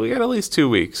 We got at least 2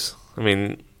 weeks. I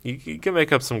mean, you can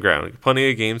make up some ground. Plenty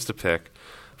of games to pick.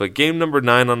 But game number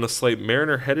 9 on the slate,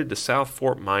 Mariner headed to South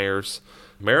Fort Myers.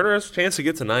 Mariner has a chance to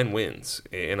get to 9 wins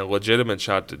and a legitimate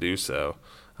shot to do so.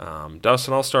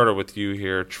 Dustin, I'll start it with you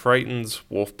here. Tritons,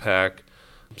 Wolfpack.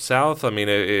 South, I mean,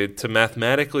 to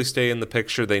mathematically stay in the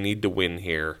picture, they need to win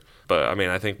here. But, I mean,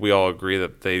 I think we all agree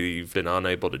that they've been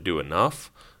unable to do enough.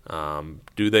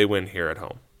 Do they win here at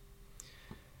home?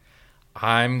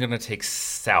 I'm going to take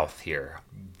South here.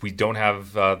 We don't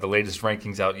have the latest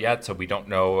rankings out yet, so we don't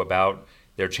know about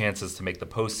their chances to make the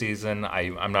postseason.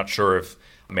 I'm not sure if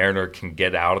Mariner can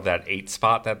get out of that 8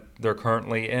 spot that they're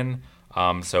currently in,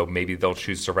 so maybe they'll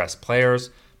choose to rest players.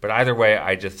 But either way,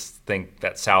 I just think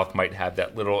that South might have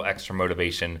that little extra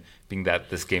motivation, being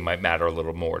that this game might matter a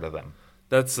little more to them.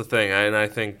 That's the thing, and I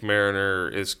think Mariner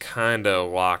is kind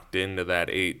of locked into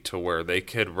that 8 to where they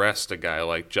could rest a guy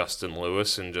like Justin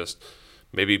Lewis and just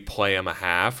maybe play him a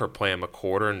half or play him a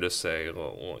quarter and just say,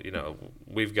 well,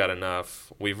 we've got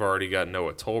enough. We've already got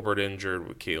Noah Tolbert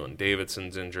injured. Keelan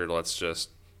Davidson's injured. Let's just,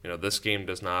 this game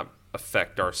does not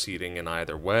affect our seeding in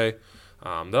either way.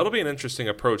 That'll be an interesting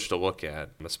approach to look at,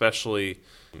 especially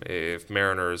if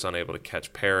Mariner is unable to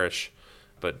catch Parrish.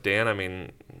 But Dan, I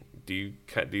mean, do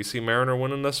you see Mariner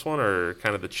winning this one, or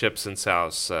kind of the chips in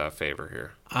South's favor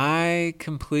here? I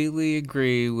completely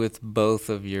agree with both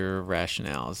of your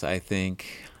rationales. I think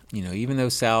even though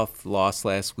South lost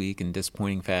last week in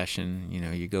disappointing fashion,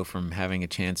 you go from having a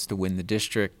chance to win the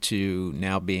district to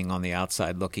now being on the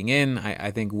outside looking in.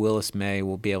 I think Willis May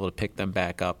will be able to pick them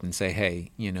back up and say,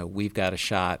 hey, we've got a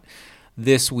shot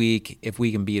this week if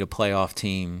we can beat a playoff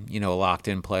team, a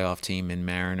locked-in playoff team in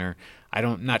Mariner.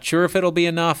 Not sure if it'll be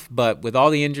enough, but with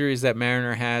all the injuries that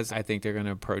Mariner has, I think they're going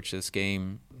to approach this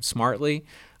game smartly.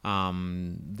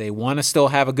 They want to still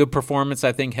have a good performance,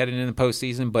 I think, heading into the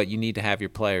postseason, but you need to have your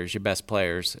best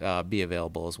players, be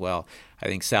available as well. I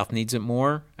think South needs it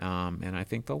more, and I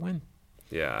think they'll win.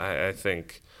 Yeah, I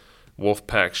think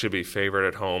Wolfpack should be favored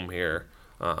at home here.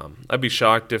 I'd be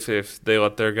shocked if they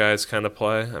let their guys kind of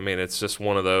play. I mean, it's just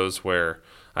one of those where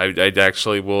I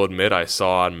actually will admit I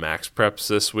saw on Max Preps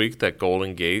this week that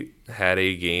Golden Gate had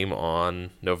a game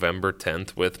on November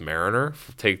 10th with Mariner.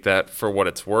 Take that for what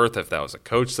it's worth. If that was a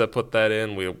coach that put that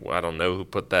in, I don't know who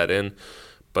put that in,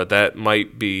 but that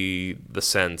might be the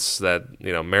sense that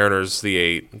Mariner's the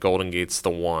 8, Golden Gate's the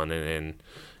 1, and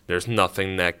there's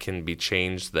nothing that can be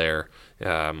changed there.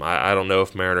 I don't know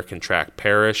if Mariner can track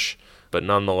Parrish, but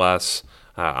nonetheless,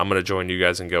 I'm going to join you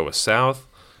guys and go with South,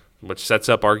 which sets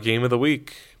up our game of the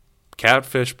week.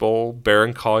 Catfish Bowl,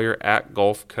 Barron Collier at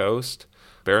Gulf Coast.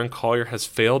 Barron Collier has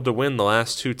failed to win the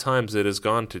last 2 times it has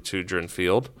gone to Tudrin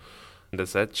Field.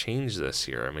 Does that change this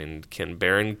year? I mean, can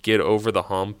Barron get over the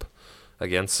hump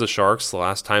against the Sharks? The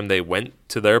last time they went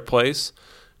to their place,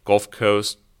 Gulf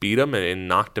Coast beat them and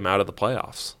knocked them out of the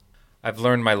playoffs. I've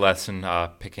learned my lesson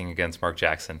picking against Mark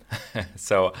Jackson.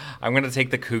 So I'm going to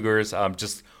take the Cougars.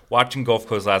 Just watching Gulf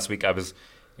Coast last week, I was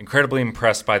incredibly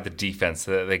impressed by the defense.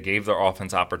 They gave their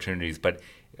offense opportunities, but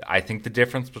I think the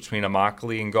difference between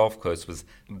Immokalee and Gulf Coast was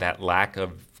that lack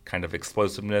of kind of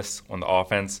explosiveness on the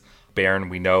offense. Barron,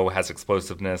 we know, has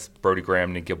explosiveness. Brody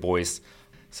Graham, Nick Boyce.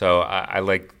 So I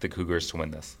like the Cougars to win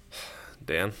this.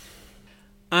 Dan?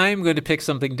 I'm going to pick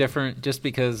something different just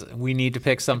because we need to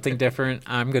pick something different.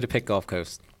 I'm going to pick Gulf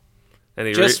Coast.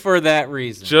 For that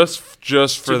reason. Just for that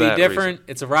reason. To be different,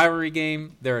 it's a rivalry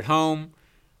game. They're at home.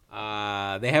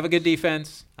 They have a good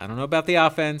defense. I don't know about the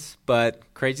offense, but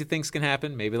crazy things can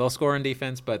happen. Maybe they'll score on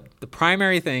defense. But the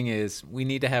primary thing is we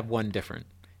need to have one different,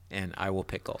 and I will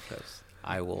pick Gulf Coast.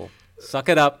 I will suck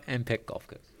it up and pick Gulf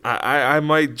Coast. I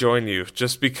might join you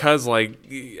just because,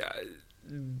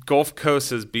 Gulf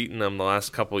Coast has beaten them the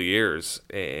last couple of years,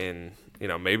 and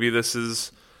maybe this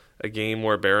is a game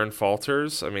where Barron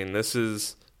falters. I mean, this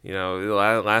is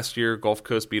last year Gulf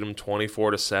Coast beat them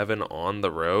 24-7 on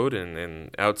the road,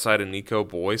 and outside of Nico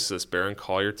Boyce, this Barron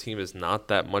Collier team is not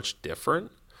that much different.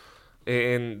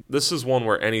 And this is one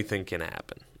where anything can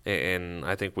happen, and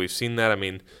I think we've seen that. I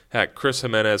mean, heck, Chris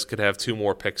Jimenez could have 2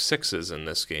 more pick sixes in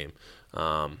this game.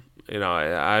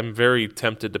 I'm very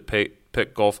tempted to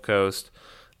pick Gulf Coast.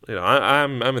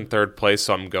 I'm in third place,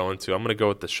 so I'm going to go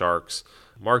with the Sharks.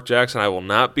 Mark Jackson, I will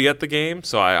not be at the game,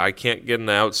 so I can't get an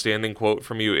outstanding quote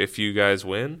from you if you guys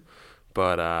win.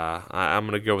 But I'm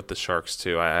going to go with the Sharks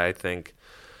too. I think,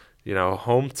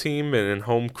 home team and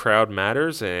home crowd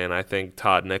matters, and I think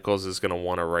Todd Nichols is going to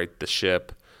want to right the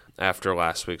ship after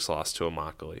last week's loss to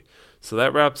Immokalee. So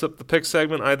that wraps up the pick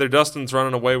segment. Either Dustin's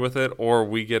running away with it, or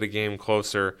we get a game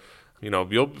closer.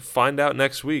 You'll find out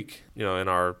next week, in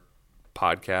our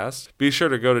podcast. Be sure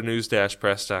to go to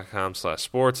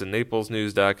news-press.com/sports and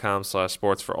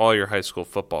naplesnews.com/sports for all your high school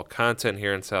football content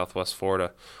here in Southwest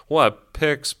Florida. We'll have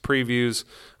picks, previews.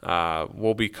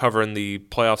 We'll be covering the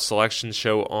playoff selection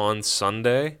show on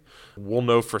Sunday. We'll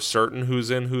know for certain who's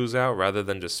in, who's out, rather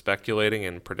than just speculating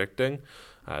and predicting.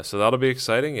 So that'll be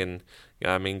exciting. And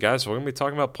guys, we're going to be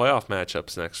talking about playoff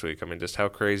matchups next week. just how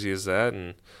crazy is that?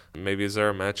 And maybe is there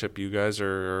a matchup you guys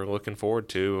are looking forward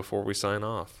to before we sign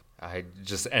off?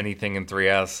 Just anything in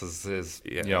 3S is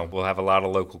we'll have a lot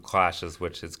of local clashes,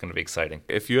 which is going to be exciting.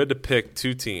 If you had to pick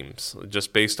 2 teams,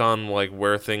 just based on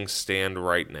where things stand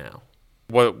right now,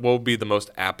 what will be the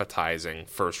most appetizing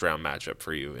first round matchup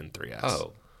for you in 3S?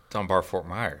 Oh, Dunbar Fort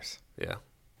Myers.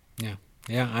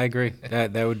 Yeah, I agree.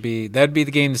 That'd be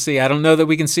the game to see. I don't know that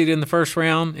we can see it in the first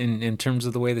round in terms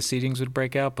of the way the seedings would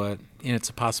break out, but it's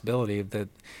a possibility that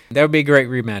would be a great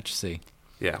rematch to see.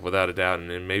 Yeah, without a doubt,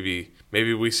 and maybe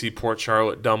we see Port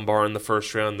Charlotte, Dunbar in the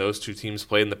first round. Those 2 teams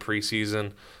played in the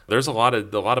preseason. There's a lot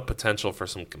of potential for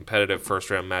some competitive first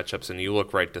round matchups, and you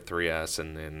look right to 3S,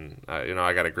 and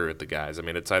I got to agree with the guys.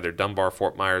 It's either Dunbar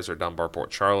Fort Myers or Dunbar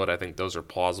Port Charlotte. I think those are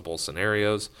plausible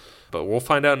scenarios, but we'll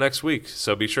find out next week.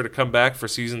 So be sure to come back for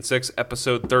season 6,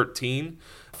 episode 13.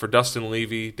 For Dustin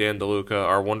Levy, Dan DeLuca,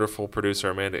 our wonderful producer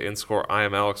Amanda Inscore, I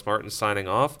am Alex Martin signing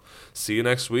off. See you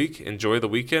next week. Enjoy the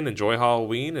weekend, enjoy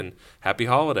Halloween, and happy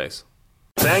holidays.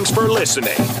 Thanks for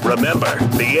listening. Remember,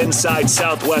 the Inside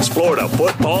Southwest Florida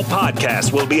Football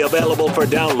Podcast will be available for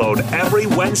download every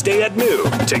Wednesday at noon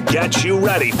to get you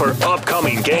ready for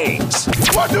upcoming games.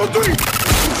 1, 2, 3.